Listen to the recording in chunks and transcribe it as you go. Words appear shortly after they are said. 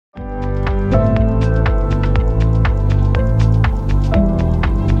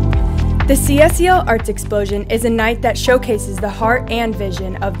The CSEL Arts Explosion is a night that showcases the heart and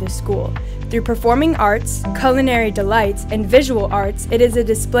vision of the school. Through performing arts, culinary delights, and visual arts, it is a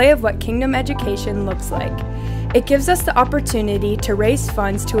display of what Kingdom education looks like. It gives us the opportunity to raise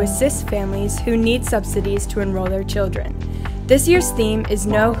funds to assist families who need subsidies to enroll their children. This year's theme is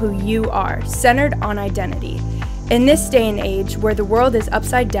Know Who You Are, centered on identity. In this day and age where the world is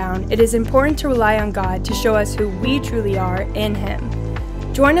upside down, it is important to rely on God to show us who we truly are in Him.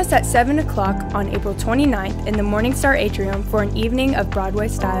 Join us at 7 o'clock on April 29th in the Morningstar Atrium for an evening of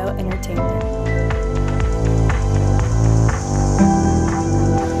Broadway-style entertainment.